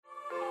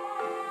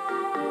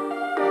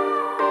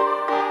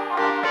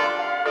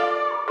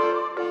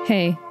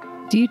Hey,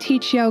 do you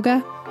teach yoga?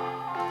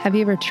 Have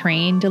you ever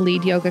trained to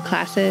lead yoga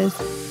classes,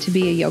 to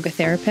be a yoga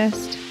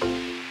therapist?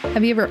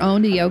 Have you ever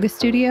owned a yoga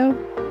studio?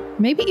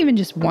 Maybe even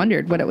just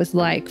wondered what it was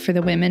like for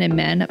the women and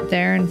men up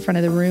there in front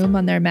of the room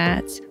on their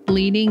mats,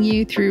 leading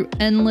you through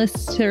endless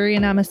Surya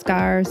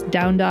Namaskars,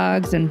 down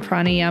dogs, and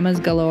pranayamas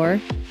galore?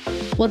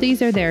 Well,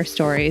 these are their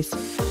stories,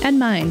 and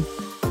mine.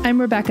 I'm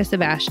Rebecca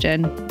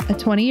Sebastian, a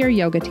 20-year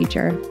yoga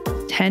teacher,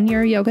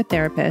 10-year yoga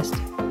therapist,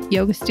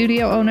 yoga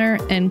studio owner,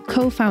 and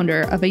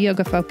co-founder of a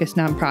yoga-focused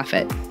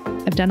nonprofit.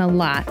 I've done a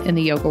lot in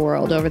the yoga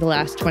world over the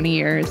last 20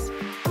 years,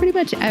 pretty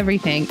much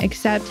everything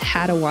except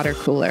had a water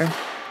cooler.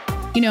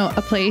 You know,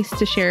 a place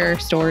to share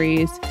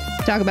stories,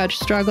 talk about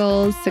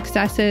struggles,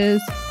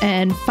 successes,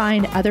 and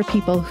find other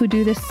people who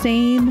do the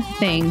same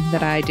thing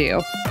that I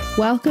do.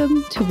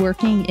 Welcome to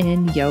Working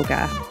in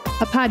Yoga,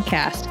 a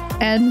podcast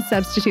and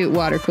substitute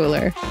water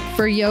cooler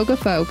for yoga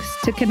folks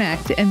to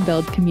connect and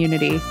build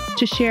community,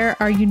 to share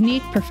our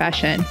unique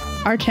profession,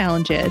 our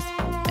challenges,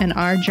 and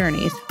our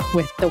journeys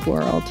with the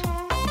world.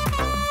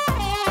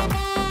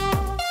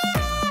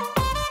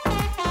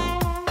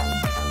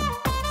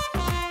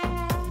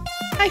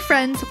 Hi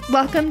friends,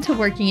 welcome to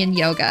Working in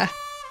Yoga.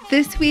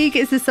 This week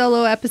is a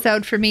solo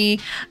episode for me.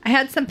 I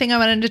had something I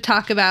wanted to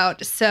talk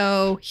about,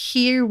 so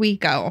here we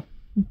go.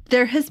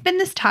 There has been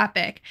this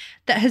topic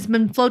that has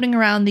been floating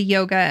around the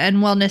yoga and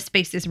wellness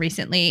spaces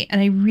recently, and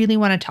I really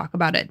want to talk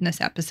about it in this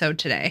episode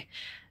today.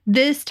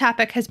 This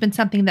topic has been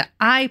something that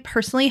I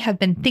personally have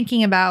been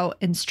thinking about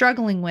and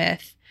struggling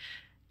with,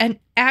 and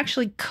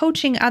actually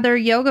coaching other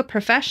yoga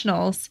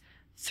professionals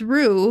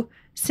through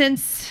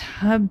since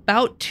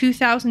about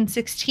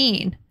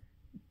 2016.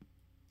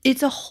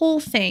 It's a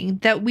whole thing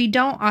that we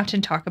don't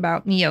often talk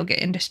about in the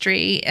yoga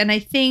industry. And I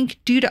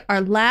think due to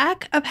our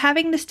lack of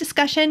having this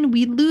discussion,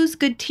 we lose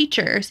good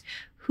teachers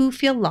who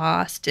feel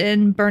lost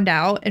and burned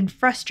out and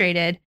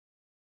frustrated.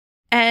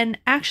 And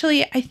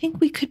actually, I think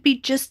we could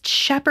be just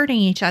shepherding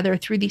each other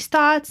through these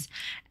thoughts.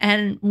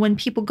 And when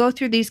people go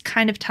through these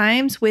kind of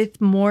times with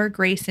more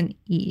grace and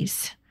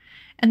ease.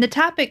 And the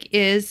topic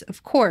is,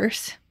 of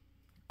course,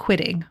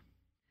 quitting.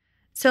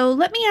 So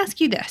let me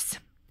ask you this.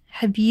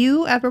 Have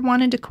you ever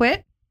wanted to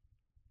quit?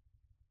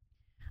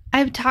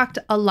 I've talked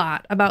a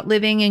lot about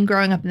living and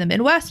growing up in the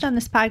Midwest on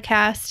this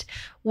podcast,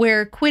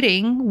 where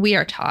quitting, we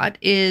are taught,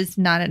 is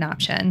not an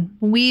option.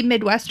 We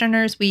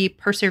Midwesterners, we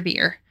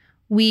persevere.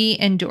 We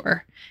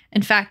endure.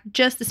 In fact,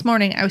 just this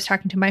morning, I was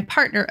talking to my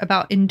partner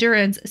about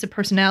endurance as a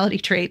personality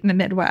trait in the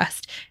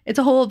Midwest. It's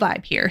a whole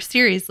vibe here.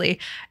 Seriously.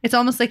 It's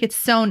almost like it's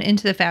sewn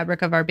into the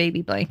fabric of our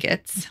baby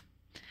blankets.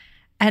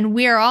 And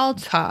we are all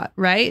taught,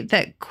 right,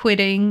 that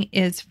quitting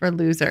is for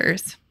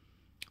losers.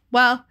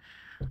 Well,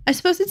 I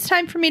suppose it's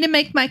time for me to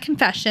make my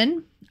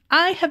confession.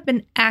 I have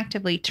been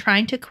actively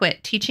trying to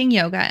quit teaching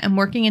yoga and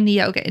working in the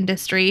yoga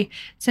industry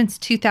since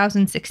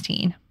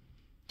 2016.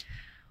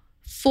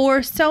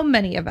 For so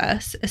many of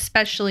us,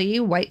 especially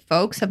white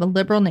folks of a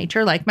liberal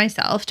nature like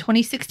myself,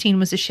 2016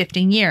 was a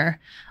shifting year.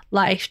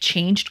 Life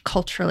changed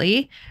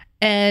culturally,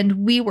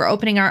 and we were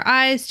opening our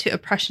eyes to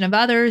oppression of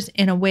others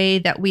in a way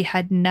that we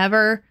had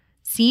never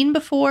seen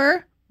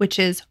before, which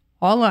is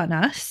all on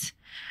us.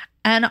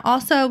 And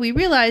also, we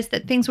realized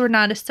that things were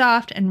not as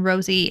soft and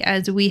rosy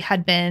as we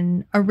had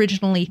been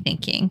originally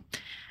thinking.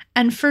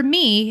 And for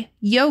me,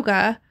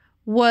 yoga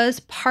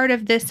was part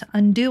of this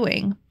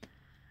undoing.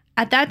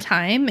 At that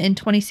time, in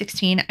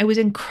 2016, I was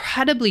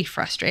incredibly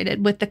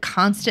frustrated with the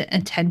constant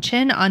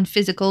attention on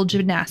physical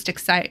gymnastic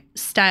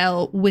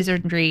style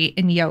wizardry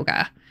in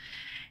yoga.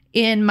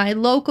 In my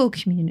local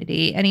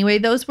community, anyway,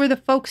 those were the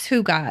folks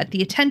who got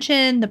the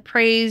attention, the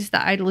praise, the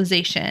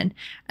idolization.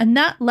 And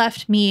that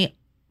left me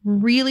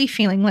really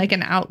feeling like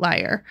an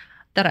outlier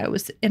I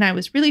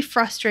was really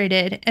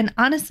frustrated. And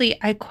honestly,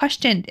 I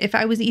questioned if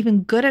I was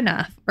even good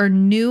enough or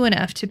knew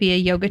enough to be a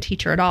yoga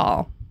teacher at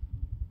all.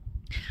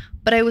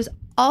 But I was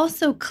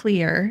also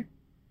clear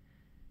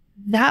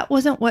that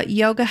wasn't what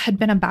yoga had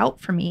been about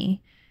for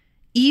me,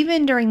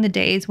 even during the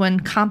days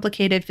when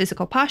complicated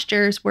physical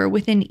postures were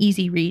within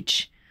easy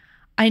reach.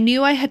 I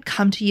knew I had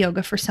come to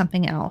yoga for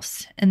something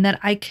else, and that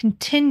I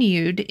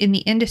continued in the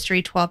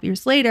industry 12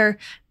 years later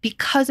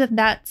because of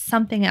that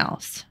something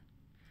else.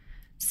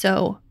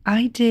 So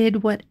I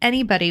did what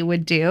anybody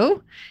would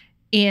do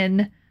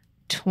in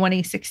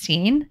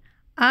 2016.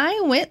 I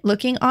went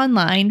looking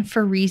online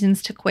for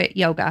reasons to quit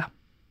yoga.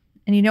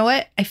 And you know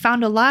what? I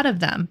found a lot of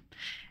them.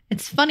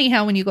 It's funny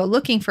how when you go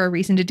looking for a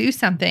reason to do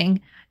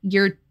something,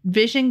 your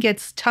vision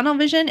gets tunnel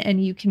vision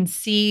and you can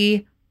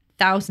see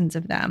thousands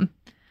of them.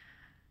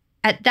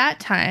 At that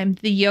time,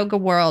 the yoga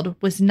world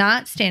was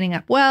not standing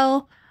up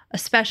well,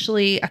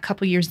 especially a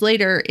couple years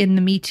later in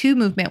the Me Too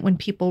movement when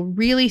people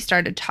really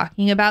started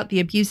talking about the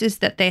abuses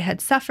that they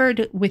had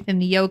suffered within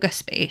the yoga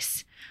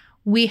space.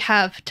 We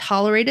have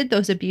tolerated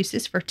those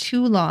abuses for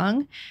too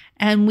long,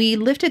 and we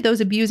lifted those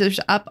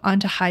abusers up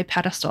onto high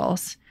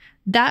pedestals.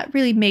 That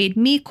really made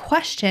me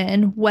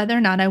question whether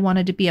or not I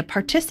wanted to be a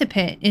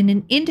participant in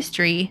an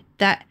industry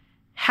that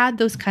had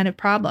those kind of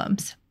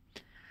problems.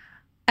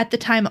 At the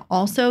time,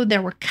 also,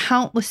 there were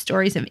countless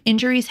stories of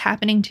injuries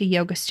happening to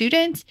yoga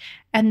students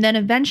and then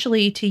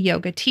eventually to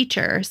yoga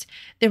teachers.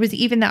 There was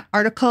even that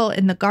article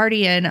in The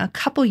Guardian a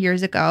couple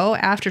years ago,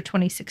 after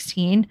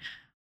 2016,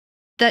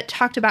 that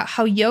talked about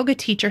how yoga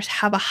teachers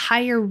have a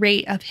higher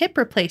rate of hip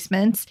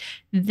replacements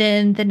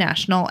than the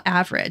national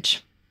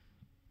average.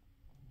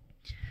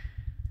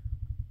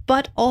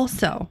 But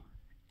also,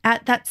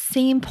 at that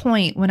same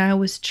point when I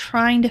was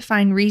trying to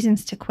find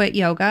reasons to quit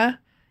yoga,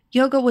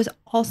 yoga was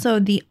also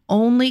the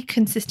only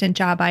consistent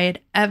job I had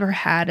ever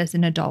had as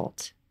an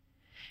adult.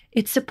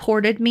 It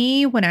supported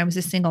me when I was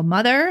a single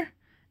mother.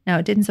 Now,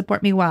 it didn't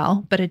support me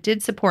well, but it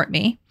did support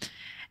me.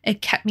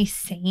 It kept me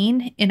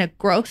sane in a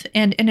growth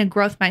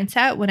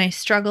mindset when I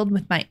struggled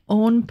with my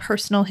own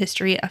personal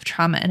history of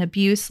trauma and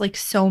abuse, like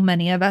so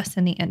many of us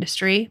in the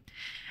industry.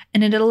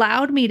 And it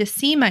allowed me to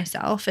see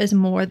myself as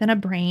more than a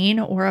brain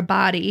or a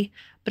body,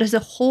 but as a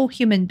whole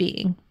human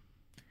being.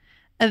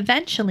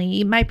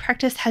 Eventually, my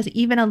practice has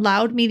even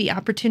allowed me the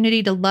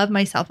opportunity to love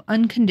myself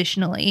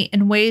unconditionally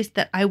in ways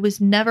that I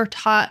was never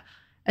taught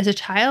as a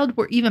child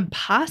were even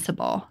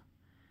possible.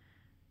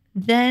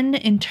 Then,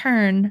 in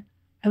turn,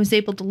 I was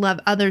able to love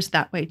others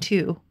that way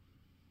too.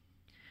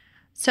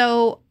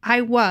 So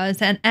I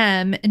was and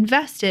am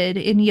invested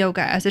in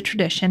yoga as a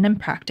tradition and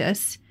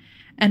practice,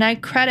 and I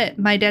credit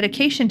my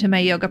dedication to my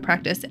yoga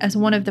practice as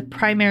one of the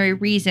primary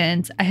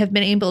reasons I have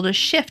been able to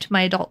shift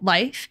my adult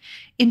life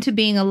into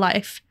being a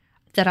life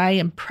that I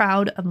am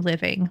proud of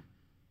living.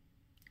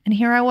 And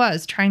here I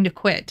was trying to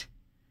quit.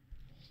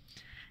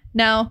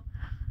 Now,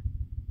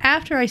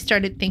 after I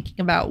started thinking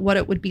about what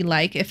it would be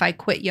like if I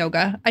quit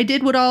yoga, I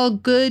did what all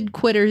good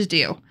quitters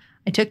do.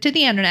 I took to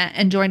the internet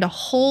and joined a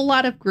whole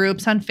lot of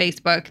groups on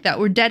Facebook that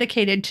were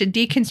dedicated to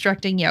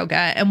deconstructing yoga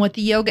and what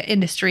the yoga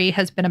industry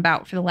has been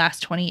about for the last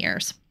 20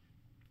 years.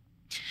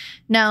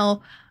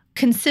 Now,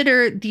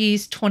 consider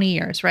these 20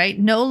 years, right?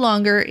 No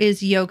longer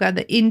is yoga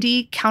the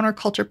indie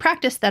counterculture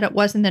practice that it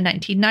was in the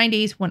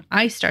 1990s when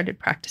I started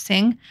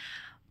practicing,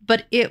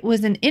 but it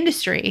was an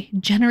industry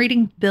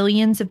generating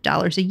billions of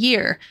dollars a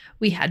year.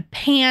 We had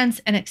pants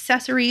and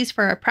accessories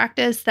for our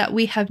practice that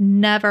we have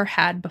never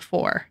had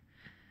before.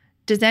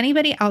 Does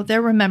anybody out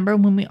there remember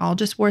when we all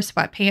just wore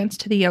sweatpants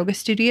to the yoga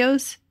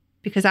studios?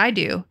 Because I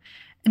do.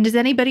 And does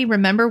anybody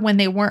remember when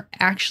they weren't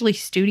actually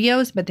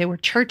studios, but they were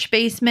church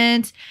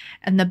basements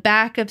and the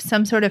back of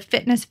some sort of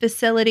fitness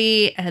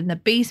facility and the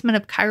basement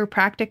of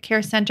chiropractic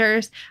care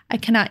centers? I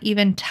cannot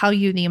even tell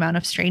you the amount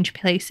of strange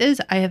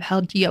places I have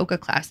held yoga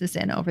classes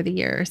in over the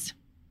years.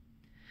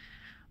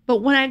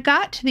 But when I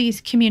got to these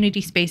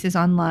community spaces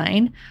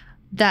online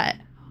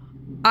that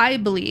I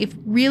believe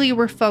really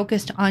were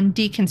focused on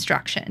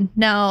deconstruction.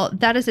 Now,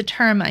 that is a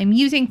term I'm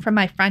using from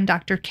my friend,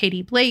 Dr.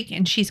 Katie Blake,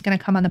 and she's going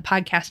to come on the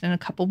podcast in a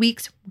couple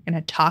weeks. We're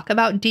going to talk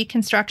about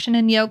deconstruction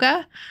in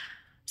yoga.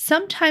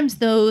 Sometimes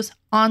those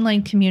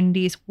online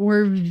communities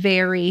were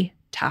very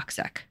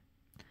toxic.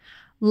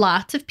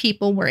 Lots of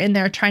people were in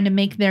there trying to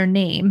make their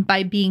name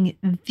by being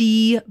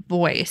the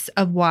voice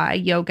of why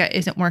yoga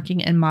isn't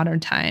working in modern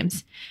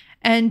times.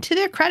 And to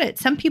their credit,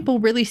 some people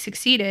really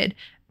succeeded.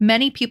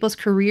 Many people's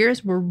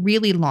careers were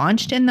really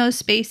launched in those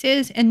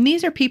spaces, and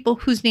these are people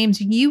whose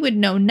names you would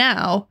know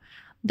now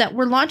that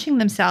were launching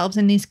themselves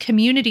in these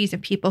communities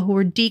of people who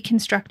were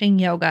deconstructing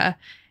yoga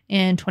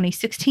in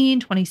 2016,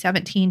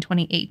 2017,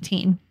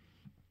 2018.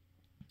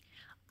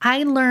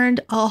 I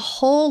learned a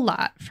whole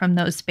lot from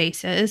those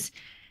spaces,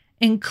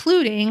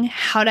 including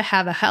how to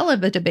have a hell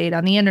of a debate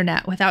on the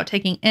internet without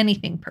taking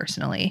anything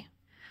personally.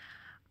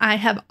 I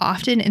have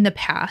often in the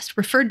past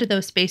referred to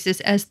those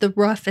spaces as the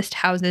roughest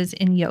houses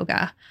in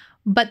yoga,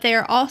 but they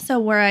are also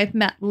where I've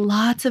met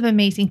lots of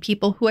amazing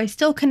people who I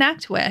still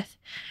connect with.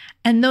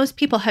 And those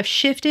people have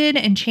shifted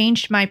and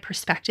changed my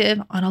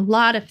perspective on a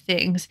lot of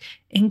things,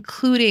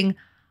 including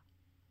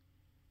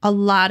a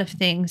lot of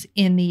things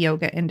in the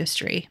yoga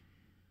industry.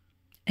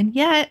 And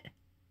yet,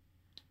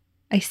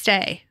 I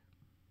stay.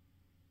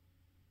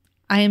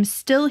 I am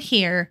still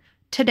here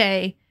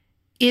today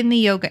in the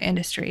yoga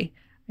industry.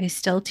 I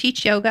still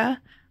teach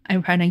yoga. I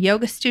run a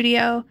yoga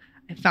studio.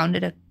 I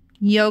founded a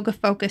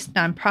yoga-focused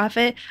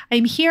nonprofit.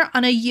 I'm here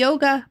on a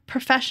yoga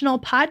professional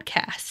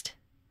podcast.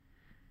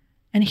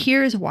 And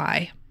here's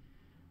why.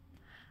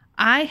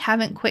 I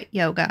haven't quit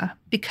yoga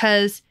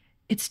because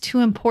it's too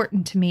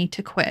important to me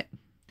to quit.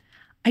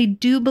 I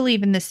do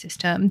believe in the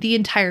system, the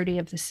entirety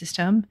of the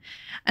system,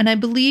 and I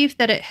believe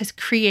that it has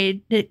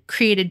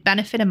created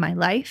benefit in my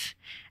life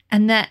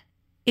and that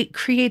it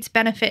creates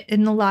benefit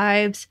in the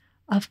lives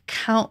of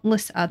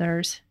countless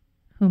others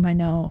whom I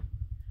know.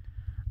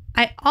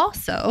 I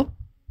also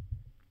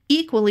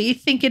equally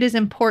think it is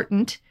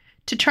important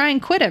to try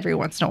and quit every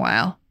once in a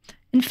while.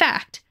 In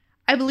fact,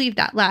 I believe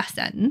that last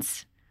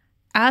sentence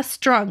as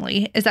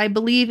strongly as I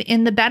believe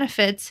in the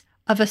benefits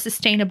of a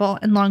sustainable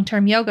and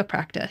long-term yoga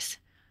practice.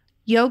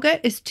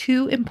 Yoga is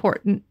too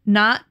important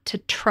not to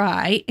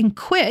try and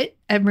quit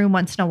every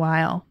once in a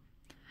while.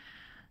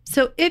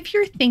 So if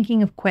you're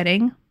thinking of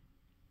quitting,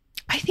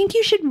 I think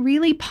you should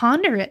really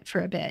ponder it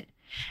for a bit.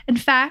 In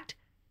fact,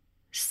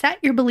 set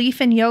your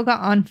belief in yoga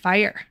on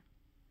fire.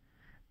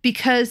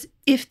 Because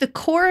if the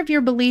core of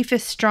your belief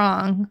is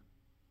strong,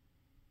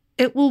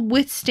 it will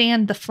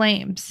withstand the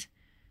flames.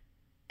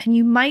 And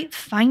you might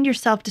find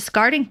yourself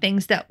discarding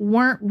things that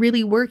weren't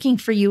really working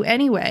for you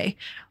anyway.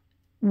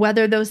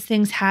 Whether those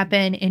things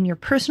happen in your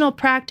personal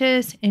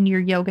practice, in your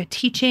yoga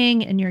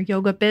teaching, in your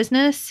yoga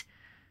business,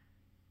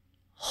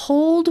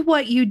 hold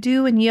what you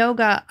do in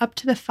yoga up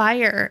to the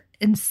fire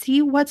and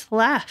see what's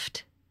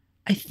left.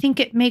 I think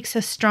it makes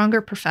us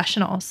stronger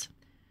professionals.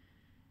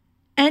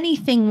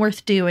 Anything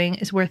worth doing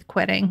is worth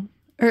quitting,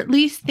 or at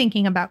least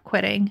thinking about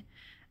quitting.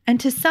 And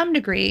to some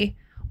degree,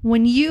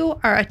 when you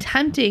are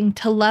attempting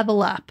to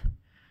level up,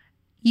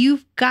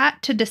 you've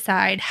got to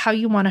decide how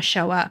you want to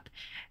show up.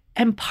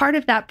 And part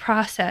of that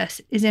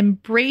process is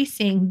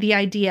embracing the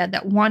idea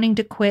that wanting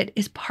to quit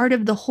is part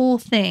of the whole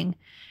thing.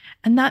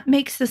 And that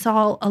makes this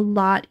all a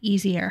lot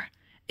easier.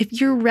 If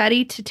you're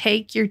ready to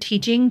take your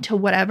teaching to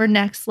whatever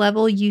next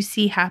level you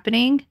see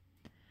happening,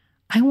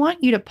 I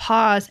want you to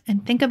pause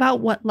and think about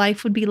what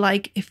life would be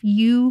like if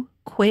you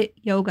quit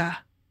yoga.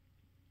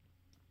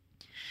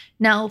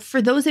 Now,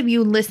 for those of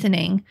you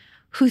listening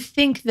who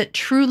think that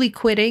truly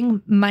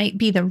quitting might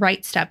be the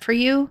right step for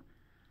you,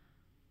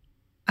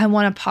 I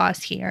want to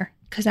pause here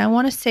because I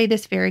want to say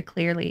this very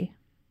clearly.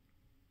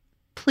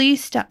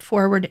 Please step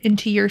forward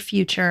into your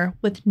future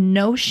with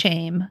no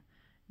shame,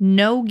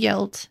 no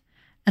guilt,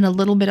 and a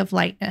little bit of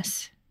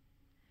lightness.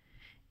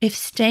 If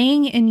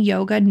staying in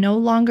yoga no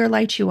longer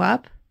lights you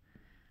up,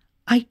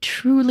 I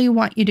truly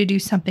want you to do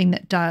something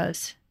that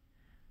does,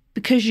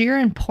 because you're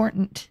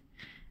important.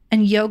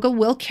 And yoga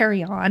will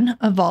carry on,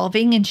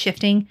 evolving and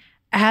shifting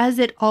as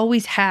it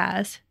always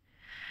has.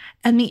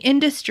 And the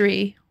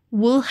industry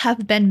will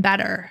have been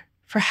better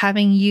for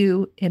having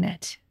you in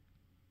it.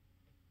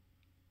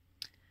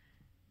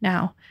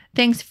 Now,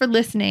 thanks for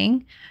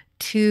listening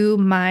to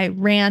my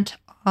rant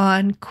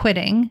on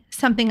quitting,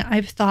 something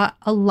I've thought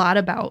a lot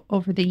about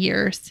over the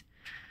years.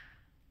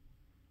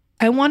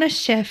 I want to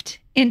shift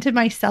into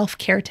my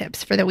self-care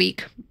tips for the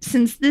week.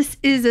 Since this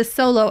is a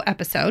solo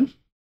episode,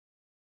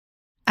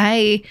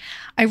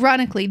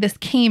 ironically, this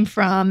came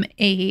from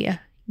a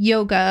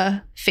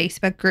yoga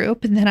Facebook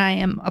group that I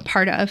am a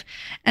part of,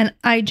 and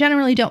I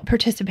generally don't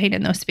participate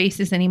in those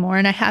spaces anymore,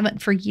 and I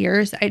haven't for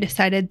years. I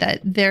decided that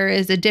there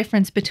is a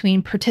difference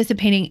between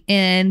participating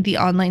in the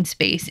online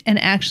space and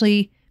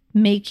actually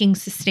making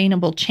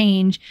sustainable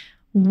change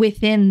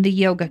within the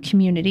yoga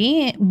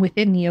community,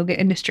 within the yoga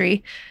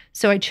industry.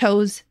 So I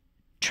chose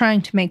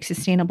trying to make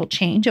sustainable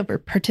change over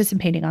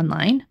participating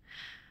online.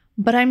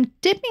 But I'm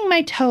dipping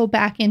my toe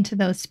back into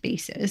those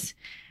spaces.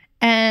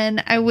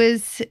 And I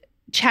was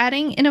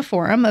chatting in a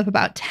forum of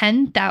about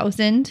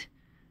 10,000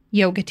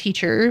 yoga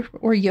teacher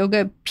or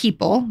yoga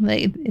people.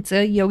 It's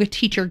a yoga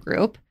teacher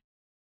group.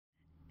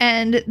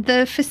 And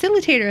the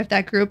facilitator of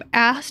that group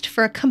asked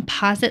for a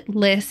composite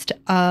list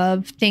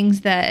of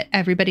things that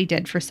everybody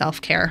did for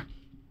self-care.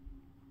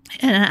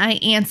 And I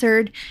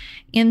answered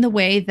in the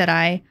way that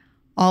I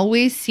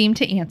always seem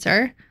to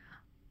answer,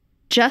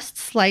 just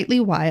slightly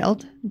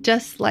wild,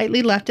 just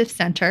slightly left of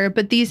center,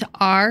 but these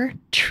are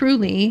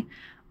truly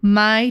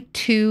my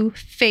two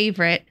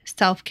favorite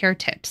self-care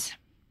tips.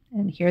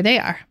 And here they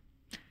are.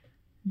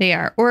 They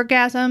are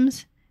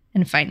orgasms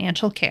and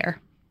financial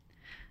care.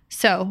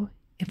 So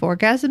if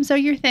orgasms are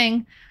your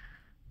thing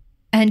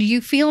and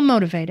you feel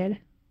motivated,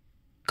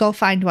 go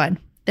find one.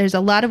 There's a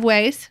lot of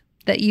ways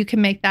that you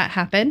can make that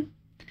happen.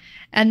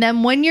 And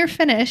then when you're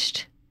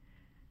finished,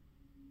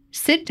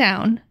 sit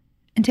down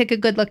and take a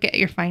good look at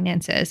your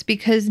finances,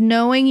 because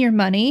knowing your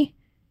money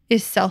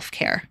is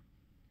self-care.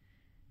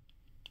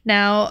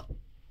 Now,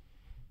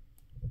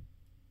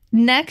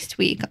 next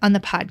week on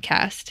the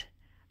podcast,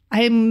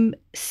 I'm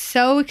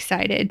so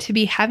excited to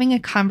be having a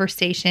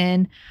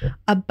conversation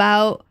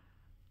about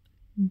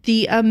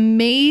the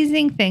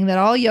amazing thing that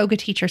all yoga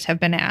teachers have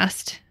been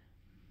asked.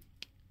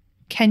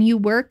 Can you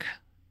work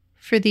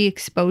for the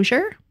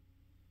exposure?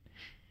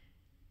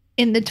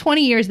 In the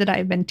 20 years that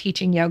I've been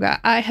teaching yoga,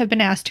 I have been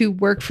asked to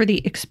work for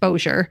the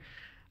exposure.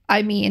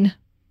 I mean,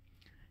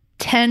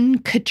 10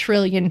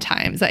 quadrillion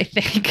times, I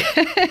think.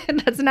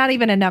 That's not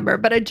even a number,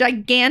 but a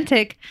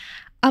gigantic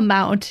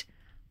amount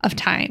of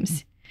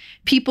times.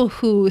 People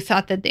who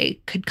thought that they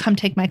could come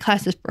take my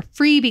classes for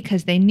free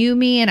because they knew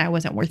me and I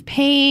wasn't worth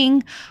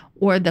paying,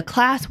 or the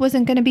class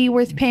wasn't going to be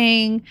worth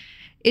paying.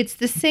 It's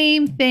the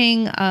same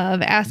thing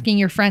of asking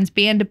your friend's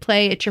band to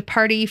play at your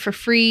party for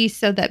free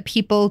so that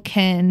people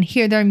can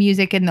hear their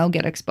music and they'll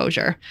get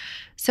exposure.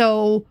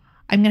 So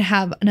I'm going to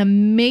have an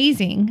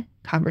amazing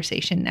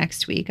conversation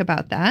next week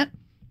about that.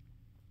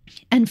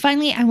 And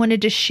finally, I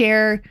wanted to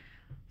share,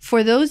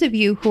 for those of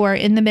you who are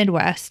in the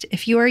Midwest,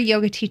 if you are a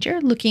yoga teacher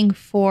looking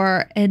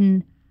for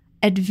an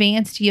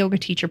advanced yoga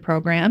teacher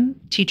program,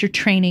 teacher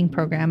training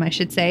program, I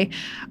should say,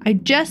 I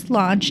just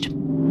launched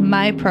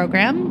my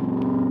program,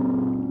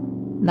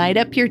 Light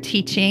Up Your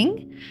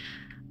Teaching,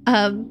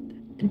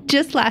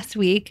 just last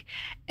week.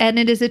 And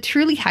it is a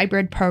truly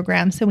hybrid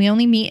program. So we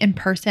only meet in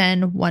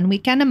person 1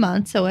 weekend a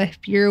month. So if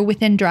you're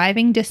within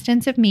driving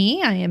distance of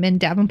me, I am in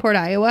Davenport,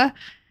 Iowa,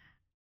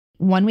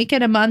 1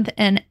 weekend a month,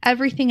 and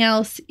everything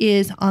else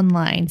is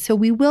online. So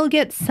we will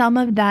get some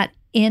of that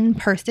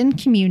in-person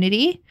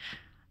community,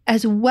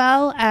 as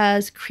well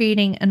as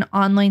creating an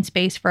online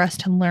space for us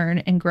to learn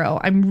and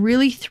grow. I'm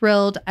really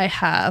thrilled. I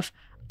have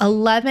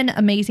 11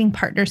 amazing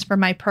partners for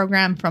my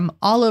program from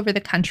all over the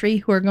country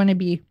who are going to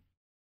be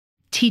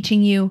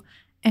teaching you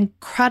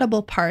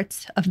incredible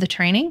parts of the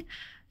training.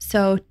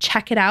 So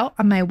check it out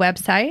on my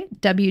website,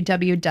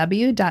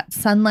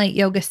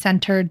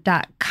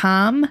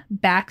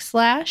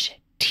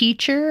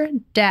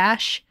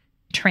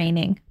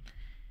 www.sunlightyogacenter.com/teacher-training.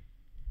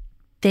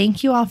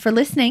 Thank you all for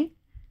listening,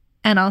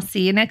 and I'll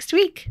see you next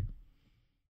week.